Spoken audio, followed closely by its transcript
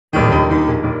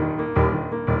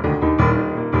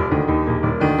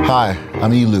Hi,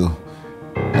 I'm ELEW,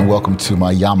 and welcome to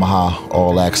my Yamaha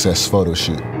All Access photo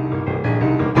shoot.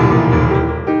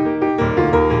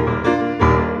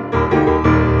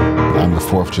 I'm the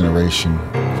fourth generation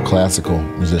classical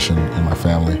musician in my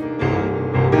family.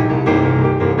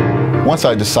 Once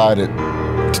I decided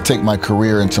to take my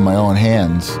career into my own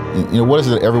hands, what is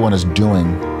it that everyone is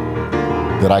doing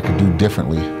that I could do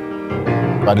differently?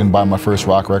 I didn't buy my first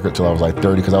rock record till I was like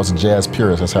 30 because I was a jazz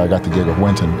purist. That's how I got the gig at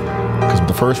Winton. Because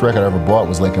the first record I ever bought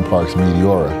was Linkin Park's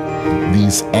Meteora.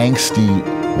 These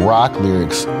angsty rock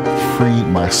lyrics freed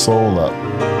my soul up.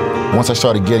 Once I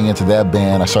started getting into that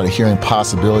band, I started hearing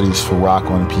possibilities for rock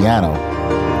on the piano.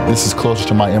 This is closer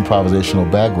to my improvisational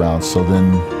background, so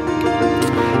then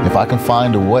if I can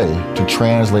find a way to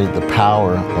translate the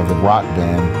power of the rock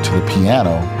band to the piano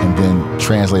and then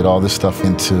translate all this stuff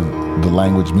into the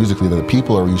language musically that the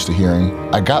people are used to hearing,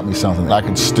 I got me something I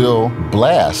can still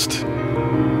blast.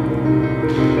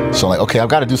 So like, okay, I've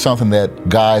got to do something that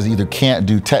guys either can't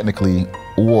do technically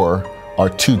or are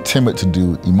too timid to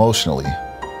do emotionally.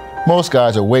 Most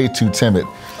guys are way too timid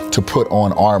to put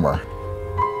on armor.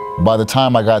 By the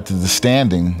time I got to the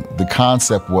standing, the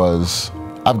concept was,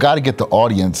 I've got to get the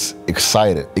audience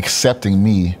excited, accepting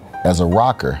me as a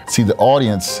rocker. See, the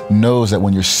audience knows that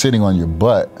when you're sitting on your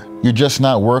butt, you're just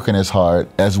not working as hard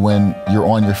as when you're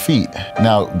on your feet.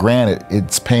 Now, granted,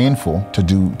 it's painful to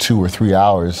do 2 or 3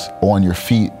 hours on your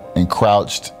feet and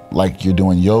crouched like you're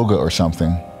doing yoga or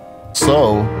something.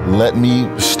 So let me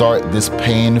start this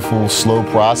painful, slow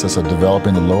process of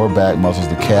developing the lower back muscles,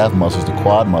 the calf muscles, the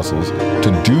quad muscles,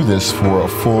 to do this for a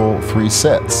full 3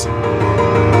 sets.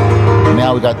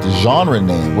 Now we got the genre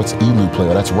name. What's ELEW play?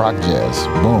 Oh, that's rock jazz.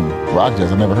 Boom, rock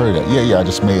jazz. I've never heard of that. Yeah, I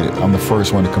just made it. I'm the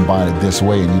first one to combine it this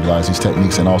way and utilize these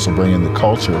techniques and also bring in the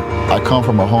culture. I come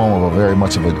from a home of a very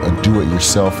much of a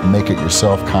do-it-yourself,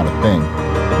 make-it-yourself kind of thing.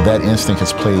 That instinct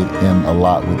has played in a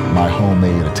lot with my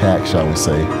homemade attack, shall we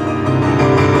say.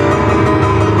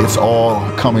 It's all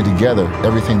coming together,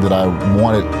 everything that I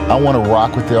wanted. I want to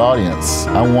rock with the audience.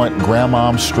 I want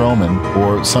Grandma Stroman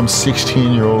or some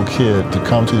 16-year-old kid to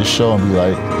come to the show and be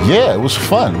like, yeah, it was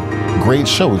fun. Great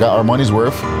show, we got our money's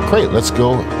worth. Great, let's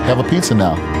go have a pizza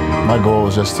now. My goal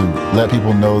is just to let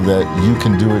people know that you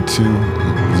can do it too.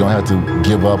 You don't have to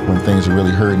give up when things are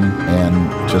really hurting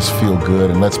and just feel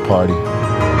good and let's party.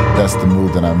 That's the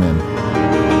mood that I'm in.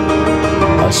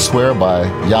 I swear by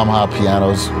Yamaha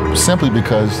pianos simply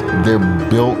because they're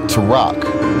built to rock.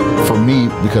 For me,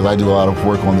 because I do a lot of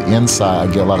work on the inside,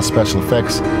 I get a lot of special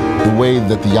effects. The way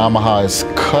that the Yamaha is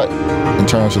cut in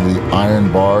terms of the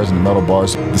iron bars and the metal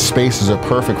bars, the spaces are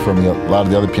perfect for me. A lot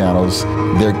of the other pianos,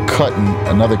 they're cut in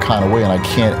another kind of way and I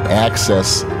can't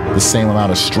access the same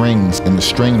amount of strings in the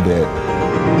string bed.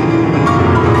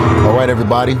 All right,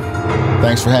 everybody,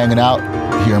 thanks for hanging out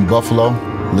here in Buffalo,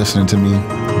 listening to me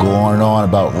go on and on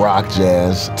about rock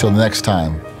jazz. Till next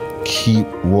time, keep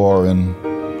roaring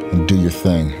and do your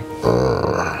thing.